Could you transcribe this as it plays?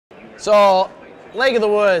So, Lake of the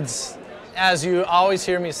Woods, as you always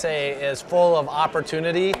hear me say, is full of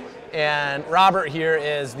opportunity. And Robert here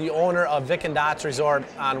is the owner of Vic and Dots Resort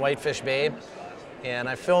on Whitefish Bay. And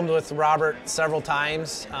I filmed with Robert several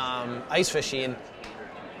times, ice fishing.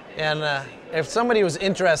 And if somebody was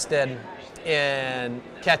interested in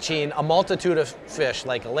catching a multitude of fish,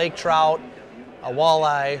 like a lake trout, a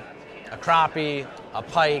walleye, a crappie, a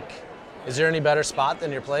pike, is there any better spot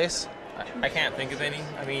than your place? I can't think of any.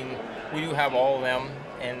 I mean, we do have all of them,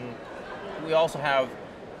 and we also have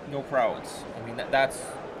no crowds. I mean, that's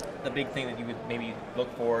the big thing that you would maybe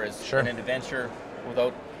look for is Sure. an adventure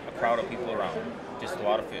without a crowd of people around. Just a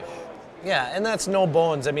lot of fish. Yeah, and that's no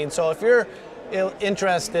bones. I mean, so if you're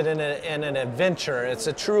interested in an adventure, it's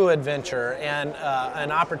a true adventure and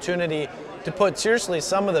an opportunity to put seriously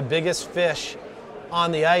some of the biggest fish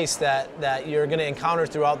on the ice that you're going to encounter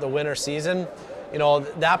throughout the winter season. You know,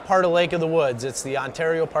 that part of Lake of the Woods, it's the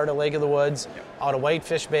Ontario part of Lake of the Woods, out of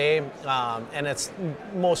Whitefish Bay, and it's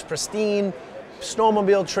most pristine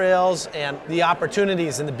snowmobile trails and the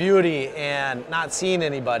opportunities and the beauty and not seeing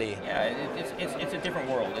anybody. Yeah, it's a different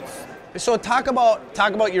world. So talk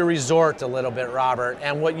about your resort a little bit, Robert,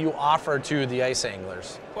 and what you offer to the ice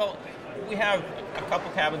anglers. Well, we have a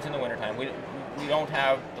couple cabins in the wintertime. We don't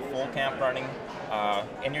have the full camp running,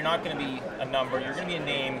 and you're not going to be a number. You're going to be a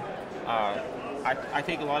name. I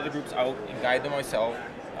take a lot of the groups out and guide them myself.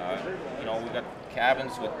 You know, we've got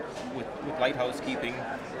cabins with light housekeeping.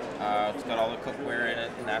 It's got all the cookware in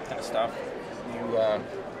it and that kind of stuff.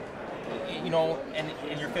 You know,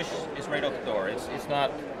 and your fish is right out the door. It's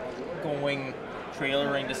not going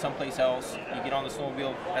trailering to someplace else. You get on the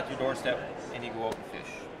snowmobile at your doorstep and you go out and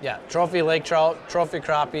fish. Yeah, trophy lake trout, trophy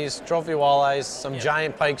crappies, trophy walleyes, some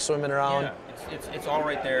giant pike swimming around. Yeah, it's all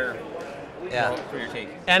right there. Yeah. For your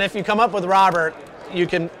taking. And if you come up with Robert, you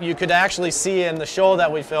could actually see in the show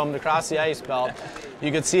that we filmed across the ice belt,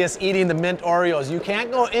 you could see us eating the mint Oreos. You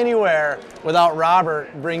can't go anywhere without Robert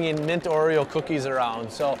bringing mint Oreo cookies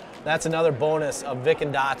around. So that's another bonus of Vic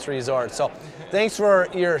and Dots Resort. So thanks for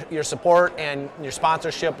your support and your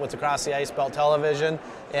sponsorship with Across the Ice Belt Television.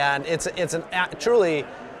 And it's truly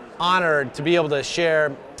honored to be able to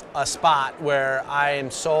share a spot where I am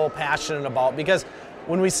so passionate about, because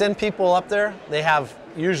when we send people up there, they have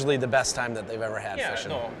usually the best time that they've ever had fishing.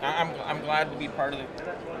 Yeah, no, I'm glad to be part of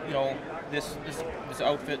this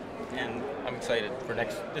outfit, and I'm excited for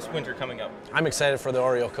this winter coming up. I'm excited for the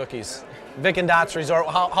Oreo cookies. Vic and Dots Resort.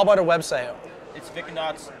 How about a website? It's Vic and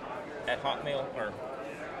Dots at Hotmail, or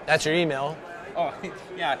that's your email. Oh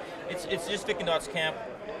yeah, it's just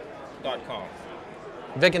vicanddotscamp.com.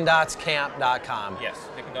 vicanddotscamp.com. Yes,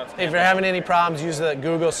 Vic and Dots Camp. If you're having any problems, use the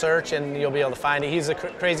Google search and you'll be able to find it. He's a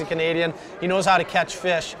crazy Canadian. He knows how to catch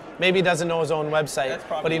fish. Maybe he doesn't know his own website,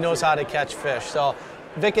 but he knows how to catch fish. So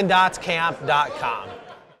vicanddotscamp.com.